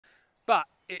but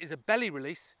it is a belly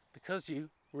release because you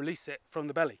release it from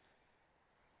the belly.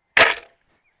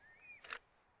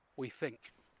 We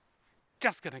think.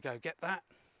 Just gonna go get that.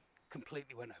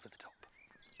 Completely went over the top.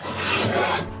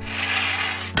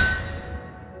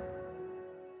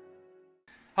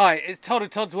 Hi, it's Todd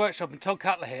at Todd's Workshop and Todd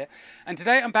Cutler here, and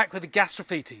today I'm back with the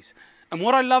Gastraphetes. And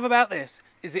what I love about this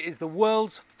is it is the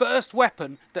world's first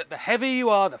weapon that the heavier you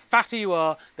are, the fatter you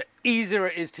are, the easier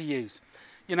it is to use.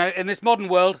 You know, in this modern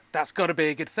world, that's got to be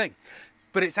a good thing.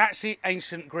 But it's actually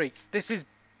ancient Greek. This is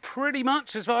pretty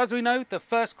much, as far as we know, the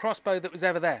first crossbow that was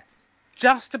ever there.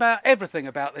 Just about everything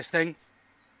about this thing,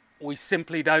 we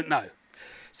simply don't know.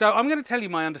 So I'm going to tell you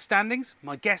my understandings,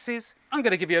 my guesses. I'm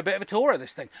going to give you a bit of a tour of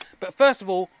this thing. But first of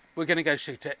all, we're going to go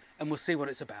shoot it and we'll see what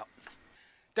it's about.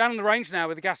 Down on the range now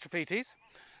with the Gastraphetes,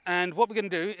 and what we're going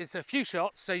to do is a few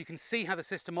shots so you can see how the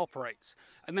system operates,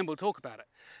 and then we'll talk about it.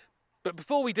 But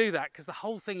before we do that, because the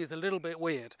whole thing is a little bit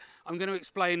weird, I'm going to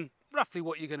explain roughly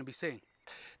what you're going to be seeing.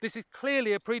 This is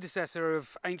clearly a predecessor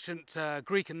of ancient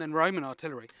Greek and then Roman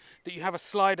artillery, that you have a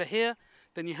slider here,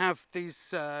 then you have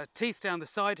these teeth down the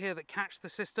side here that catch the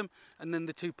system, and then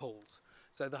the two pawls.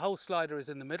 So the whole slider is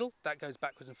in the middle, that goes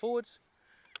backwards and forwards.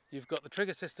 You've got the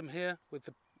trigger system here with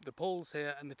the pawls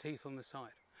here and the teeth on the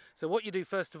side. So what you do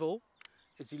first of all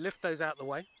is you lift those out the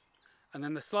way, and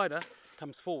then the slider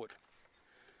comes forward.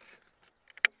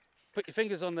 Put your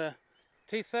fingers on the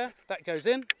teeth there, that goes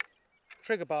in,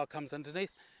 trigger bar comes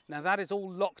underneath. Now that is all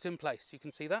locked in place, you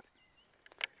can see that.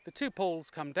 The two pawls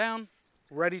come down,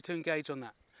 ready to engage on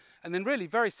that. And then really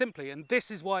very simply, and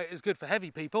this is why it is good for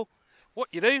heavy people, what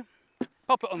you do,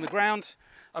 pop it on the ground.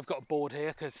 I've got a board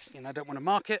here because I don't want to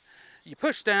mark it. You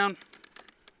push down,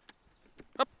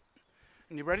 up,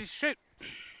 and you're ready to shoot.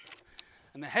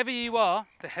 And the heavier you are,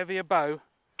 the heavier bow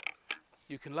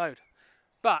you can load.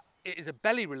 But it is a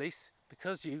belly release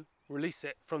because you release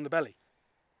it from the belly.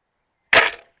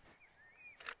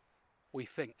 We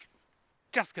think.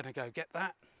 Just gonna go get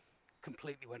that.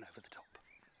 Completely went over the top.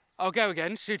 I'll go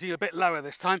again, shooting a bit lower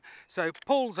this time. So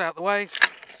pawls out the way,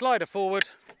 slider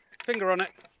forward, finger on it,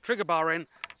 trigger bar in,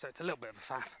 so it's a little bit of a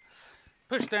faff.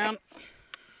 Push down.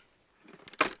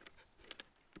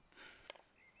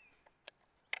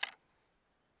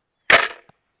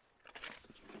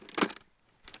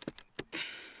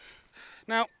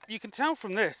 Now, you can tell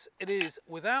from this, it is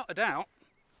without a doubt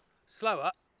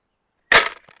slower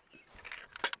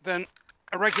than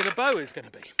a regular bow is going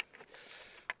to be.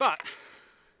 But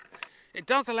it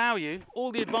does allow you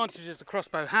all the advantages the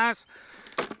crossbow has,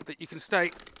 that you can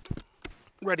stay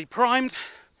ready primed,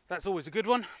 that's always a good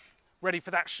one, ready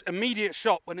for that immediate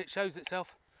shot when it shows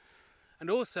itself, and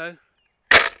also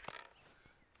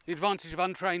the advantage of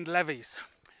untrained levies.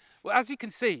 Well, as you can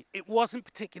see, it wasn't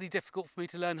particularly difficult for me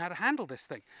to learn how to handle this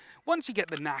thing. Once you get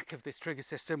the knack of this trigger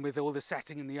system with all the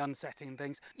setting and the unsetting and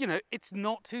things, it's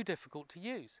not too difficult to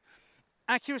use.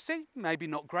 Accuracy, maybe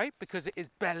not great because it is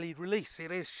belly release.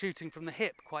 It is shooting from the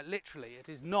hip, quite literally. It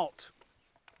is not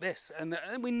this, and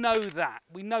we know that.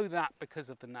 We know that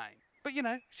because of the name. But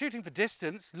shooting for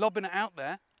distance, lobbing it out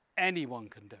there, anyone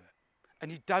can do it.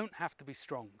 And you don't have to be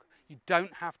strong. You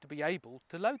don't have to be able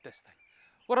to load this thing.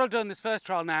 What I'll do in this first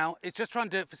trial now is just try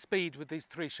and do it for speed with these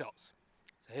 3 shots.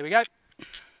 So here we go.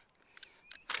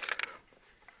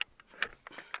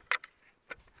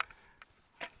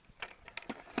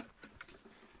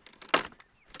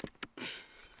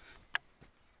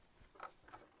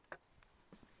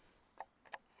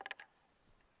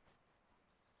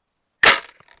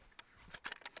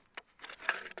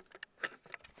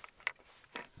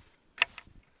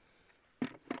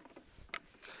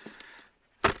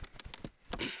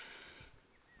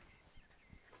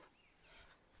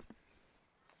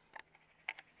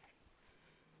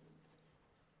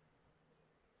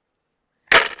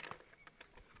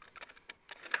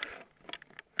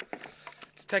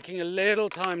 Taking a little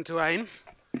time to aim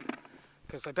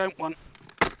because I don't want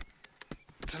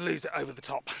to lose it over the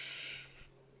top.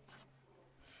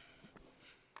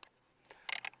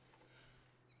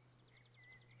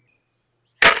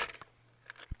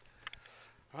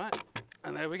 Right,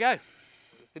 and there we go.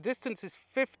 The distance is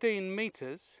 15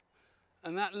 meters,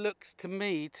 and that looks to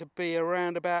me to be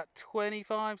around about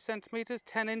 25 centimeters,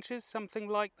 10 inches, something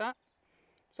like that.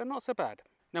 So not so bad.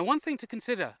 Now, one thing to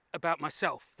consider about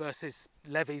myself versus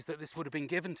levies that this would have been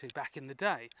given to back in the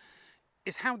day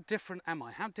is how different am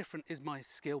I? How different is my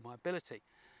skill, my ability?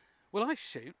 Well, I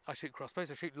shoot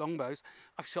crossbows, I shoot longbows.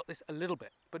 I've shot this a little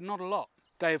bit, but not a lot.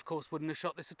 They, of course, wouldn't have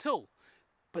shot this at all.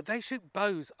 But they shoot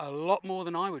bows a lot more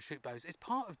than I would shoot bows. It's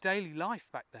part of daily life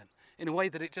back then, in a way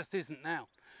that it just isn't now.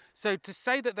 So to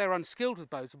say that they're unskilled with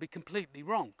bows would be completely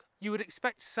wrong. you would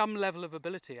expect some level of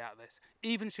ability out of this,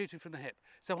 even shooting from the hip.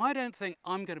 So I don't think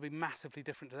I'm going to be massively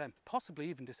different to them, possibly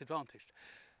even disadvantaged.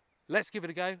 Let's give it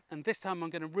a go, and this time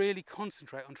I'm going to really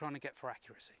concentrate on trying to get for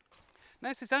accuracy. Now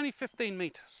this is only 15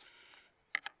 metres,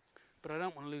 but I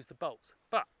don't want to lose the bolts.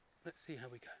 But let's see how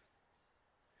we go.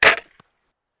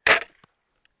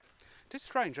 It is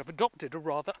strange, I've adopted a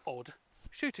rather odd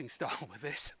shooting style with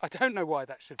this. I don't know why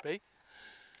that should be.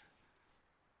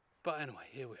 But anyway,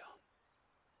 here we are.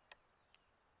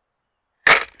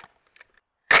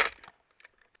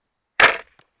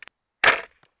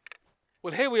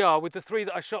 Well, here we are with the 3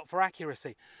 that I shot for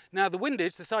accuracy. Now the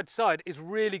windage, the side to side, is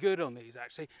really good on these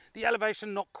actually. The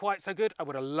elevation, not quite so good. I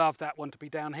would have loved that one to be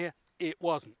down here. It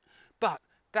wasn't. But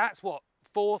that's what,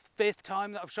 4th, 5th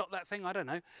time that I've shot that thing, I don't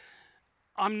know.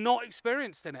 I'm not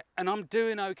experienced in it and I'm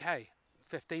doing okay.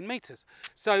 15 metres.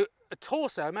 So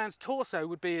a man's torso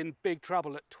would be in big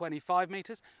trouble at 25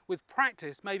 metres. With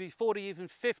practice, maybe 40, even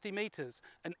 50 metres,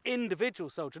 an individual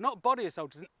soldier, not a body of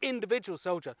soldiers, an individual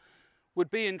soldier would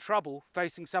be in trouble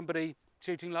facing somebody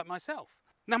shooting like myself.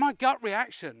 Now my gut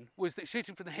reaction was that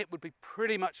shooting from the hip would be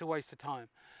pretty much a waste of time.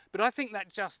 But I think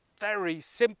that just very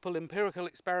simple empirical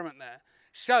experiment there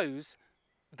shows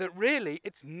that really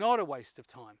it's not a waste of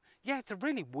time. Yeah, it's a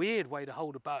really weird way to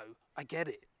hold a bow, I get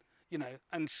it, you know,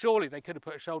 and surely they could have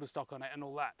put a shoulder stock on it and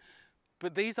all that.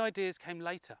 But these ideas came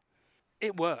later.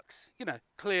 It works, you know,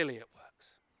 clearly it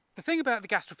works. The thing about the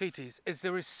Gastraphetes is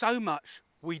there is so much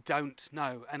we don't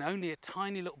know, and only a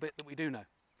tiny little bit that we do know.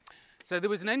 So there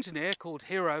was an engineer called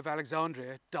Heron of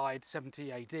Alexandria, died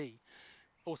 70 AD,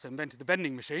 also invented the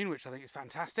vending machine, which I think is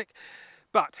fantastic.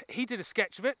 But he did a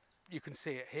sketch of it, you can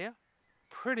see it here,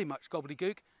 pretty much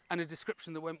gobbledygook, and a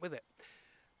description that went with it.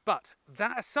 But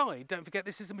that aside, don't forget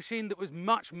this is a machine that was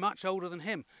much, much older than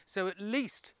him, so at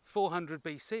least 400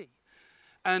 BC,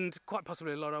 and quite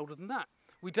possibly a lot older than that.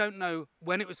 We don't know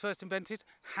when it was first invented,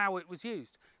 how it was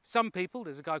used. Some people,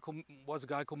 was a guy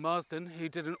called Marsden, who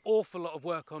did an awful lot of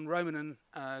work on Roman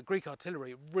and Greek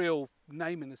artillery, real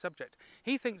name in the subject.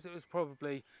 He thinks it was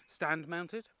probably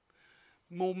stand-mounted.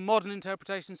 More modern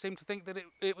interpretations seem to think that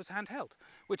it was handheld,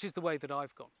 which is the way that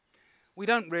I've gone. We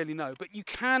don't really know, but you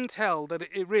can tell that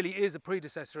it really is a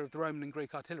predecessor of the Roman and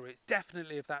Greek artillery. It's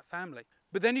definitely of that family.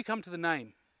 But then you come to the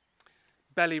name,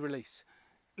 belly release.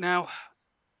 Now,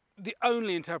 the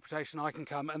only interpretation I can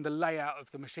come, and the layout of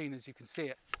the machine as you can see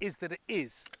it, is that it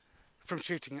is from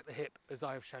shooting at the hip, as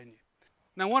I have shown you.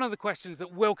 Now, one of the questions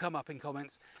that will come up in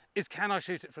comments is, can I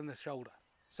shoot it from the shoulder?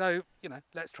 So, you know,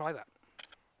 let's try that.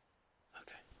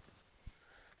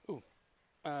 Okay.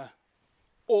 Ooh.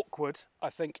 Awkward, I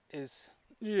think, is...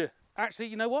 Yeah. Actually,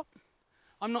 you know what?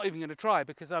 I'm not even going to try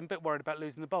because I'm a bit worried about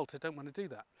losing the bolt. I don't want to do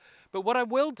that. But what I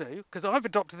will do, because I've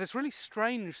adopted this really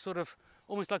strange sort of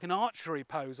almost like an archery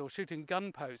pose or shooting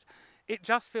gun pose, it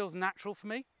just feels natural for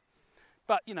me.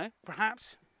 But, you know,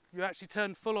 perhaps you actually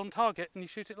turn full on target and you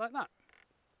shoot it like that.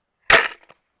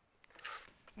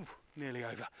 Oof, nearly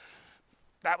over.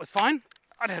 That was fine.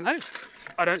 I don't know.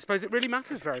 I don't suppose it really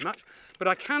matters very much. But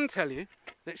I can tell you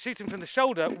that shooting from the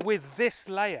shoulder with this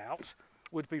layout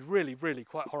would be really, really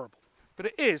quite horrible. But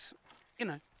it is, you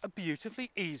know, a beautifully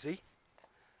easy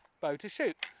bow to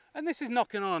shoot. And this is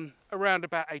knocking on around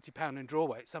about 80 pound in draw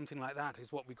weight, something like that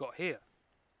is what we got here.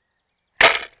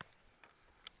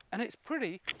 And it's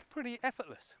pretty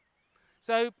effortless.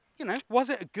 So, you know, was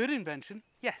it a good invention?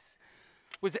 Yes.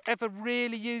 Was it ever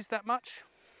really used that much?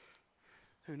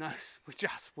 Who knows? We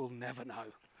just will never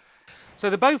know. So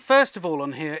the bow, first of all,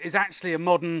 on here is actually a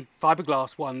modern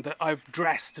fiberglass one that I've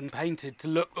dressed and painted to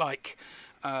look like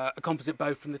a composite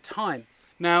bow from the time.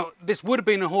 Now, this would have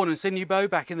been a horn and sinew bow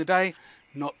back in the day,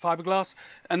 not fiberglass,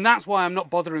 and that's why I'm not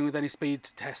bothering with any speed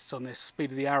tests on this, speed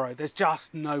of the arrow. There's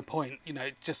just no point, you know,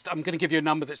 I'm going to give you a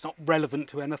number that's not relevant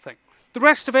to anything. The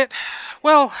rest of it,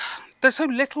 well, there's so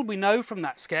little we know from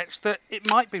that sketch that it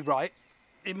might be right,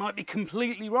 it might be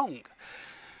completely wrong.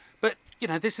 But, you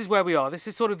know, this is where we are. This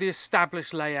is sort of the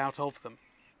established layout of them.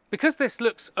 Because this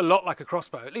looks a lot like a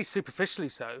crossbow, at least superficially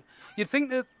so, you'd think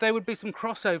that there would be some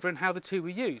crossover in how the two were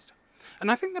used. And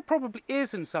I think there probably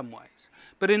is in some ways,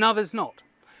 but in others not.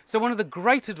 So one of the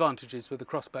great advantages with a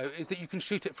crossbow is that you can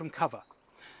shoot it from cover.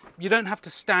 You don't have to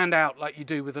stand out like you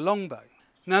do with a longbow.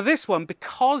 Now this one,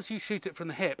 because you shoot it from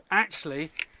the hip,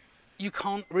 actually you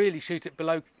can't really shoot it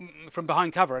from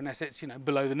behind cover unless it's, you know,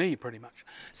 below the knee pretty much.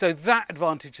 So that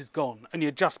advantage is gone and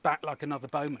you're just back like another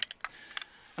bowman.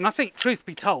 And I think, truth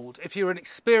be told, if you're an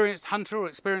experienced hunter or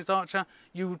experienced archer,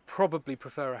 you would probably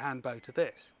prefer a hand bow to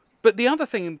this. But the other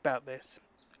thing about this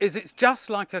is it's just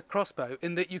like a crossbow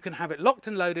in that you can have it locked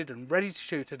and loaded and ready to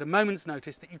shoot at a moment's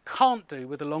notice that you can't do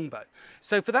with a longbow.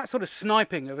 So for that sort of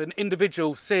sniping of an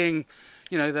individual seeing,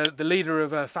 you know, the leader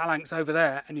of a phalanx over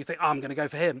there and you think, oh, I'm going to go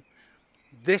for him,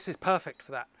 this is perfect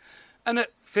for that. And at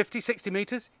 50, 60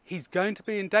 metres, he's going to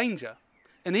be in danger.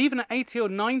 And even at 80 or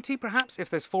 90 perhaps, if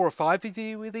there's 4 or 5 of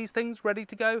you with these things ready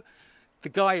to go, the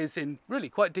guy is in really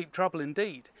quite deep trouble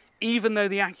indeed, even though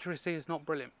the accuracy is not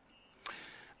brilliant.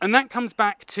 And that comes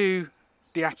back to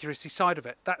the accuracy side of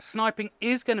it. That sniping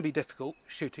is going to be difficult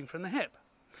shooting from the hip.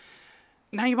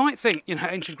 Now you might think, you know,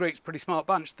 ancient Greeks, pretty smart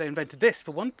bunch, they invented this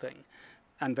for one thing,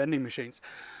 and vending machines,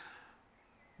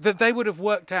 that they would have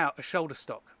worked out a shoulder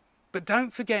stock. But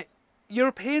don't forget,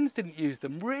 Europeans didn't use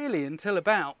them really until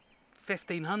about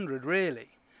 1500 really.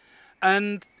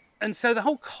 And so the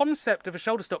whole concept of a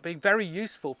shoulder stock being very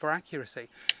useful for accuracy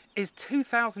is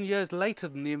 2,000 years later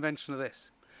than the invention of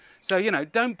this. So, you know,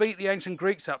 don't beat the ancient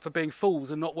Greeks up for being fools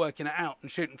and not working it out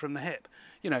and shooting from the hip.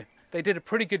 You know, they did a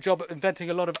pretty good job at inventing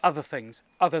a lot of other things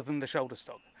other than the shoulder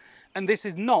stock. And this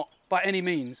is not, by any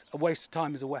means, a waste of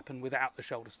time as a weapon without the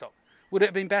shoulder stock. Would it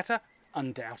have been better?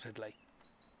 Undoubtedly.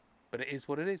 But it is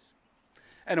what it is.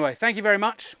 Anyway, thank you very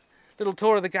much. Little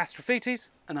tour of the Gastraphetes,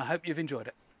 and I hope you've enjoyed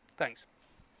it. Thanks.